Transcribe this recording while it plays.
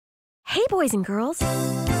Hey, boys and girls.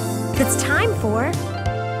 It's time for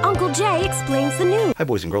Uncle Jay Explains the News. Hi,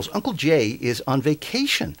 boys and girls. Uncle Jay is on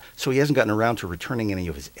vacation, so he hasn't gotten around to returning any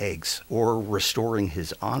of his eggs or restoring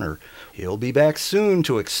his honor. He'll be back soon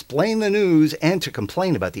to explain the news and to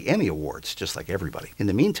complain about the Emmy Awards, just like everybody. In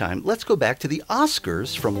the meantime, let's go back to the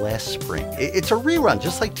Oscars from last spring. It's a rerun,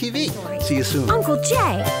 just like TV. See you soon. Uncle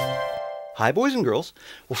Jay. Hi, boys and girls.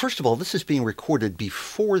 Well, first of all, this is being recorded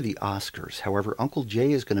before the Oscars. However, Uncle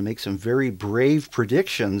Jay is going to make some very brave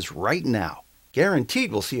predictions right now.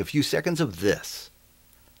 Guaranteed we'll see a few seconds of this.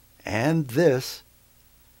 And this.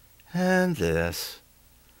 And this.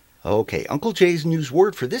 Okay, Uncle Jay's news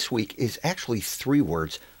word for this week is actually 3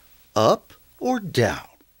 words. Up or down.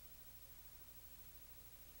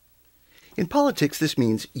 In politics, this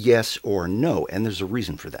means yes or no, and there's a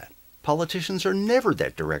reason for that. Politicians are never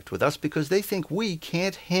that direct with us because they think we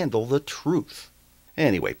can't handle the truth.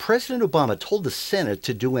 Anyway, President Obama told the Senate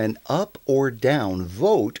to do an up or down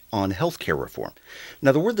vote on health care reform.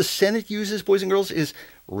 Now, the word the Senate uses, boys and girls, is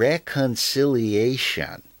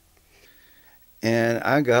reconciliation. And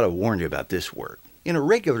I gotta warn you about this word. In a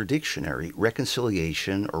regular dictionary,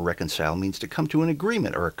 reconciliation or reconcile means to come to an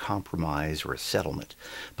agreement or a compromise or a settlement.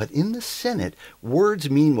 But in the Senate, words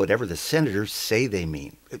mean whatever the senators say they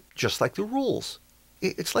mean, just like the rules.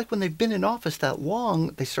 It's like when they've been in office that long,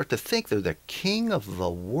 they start to think they're the king of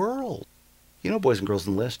the world. You know, boys and girls,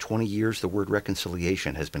 in the last 20 years, the word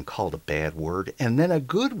reconciliation has been called a bad word, and then a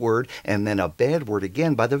good word, and then a bad word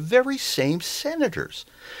again by the very same senators.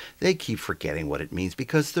 They keep forgetting what it means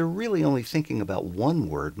because they're really only thinking about one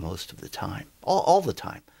word most of the time, all the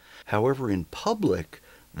time. However, in public,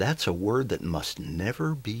 that's a word that must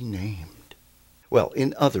never be named. Well,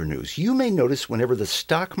 in other news, you may notice whenever the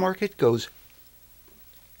stock market goes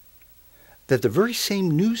that the very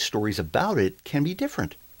same news stories about it can be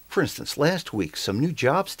different. For instance, last week, some new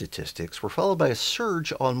job statistics were followed by a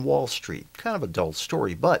surge on Wall Street. Kind of a dull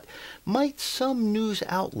story, but might some news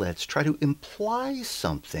outlets try to imply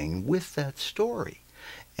something with that story?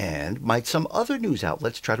 And might some other news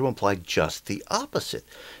outlets try to imply just the opposite?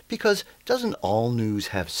 Because doesn't all news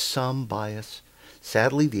have some bias?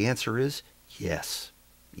 Sadly, the answer is yes.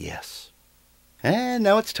 Yes. And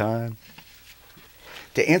now it's time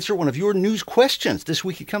to answer one of your news questions. This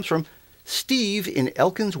week it comes from Steve in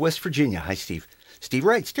Elkins, West Virginia. Hi, Steve. Steve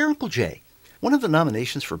writes, Dear Uncle Jay, one of the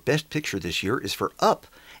nominations for Best Picture this year is for Up,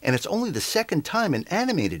 and it's only the second time an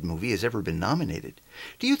animated movie has ever been nominated.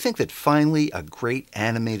 Do you think that finally a great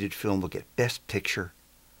animated film will get Best Picture?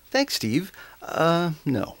 Thanks, Steve.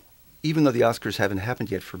 No. Even though the Oscars haven't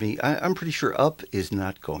happened yet for me, I'm pretty sure Up is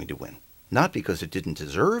not going to win. Not because it didn't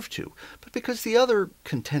deserve to, but because the other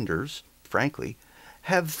contenders, frankly,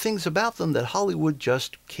 have things about them that Hollywood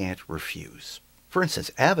just can't refuse. For instance,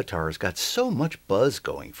 Avatar's got so much buzz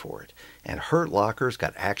going for it, and Hurt Locker's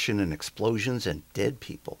got action and explosions and dead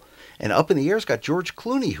people, and Up in the Air's got George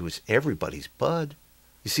Clooney, who's everybody's bud.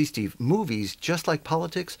 You see, Steve, movies, just like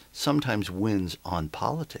politics, sometimes wins on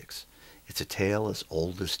politics. It's a tale as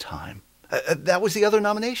old as time. That was the other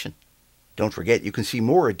nomination. Don't forget, you can see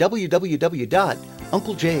more at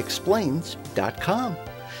www.UncleJayExplains.com.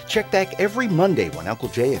 Check back every Monday when Uncle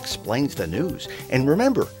Jay explains the news. And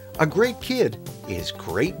remember, a great kid is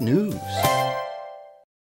great news.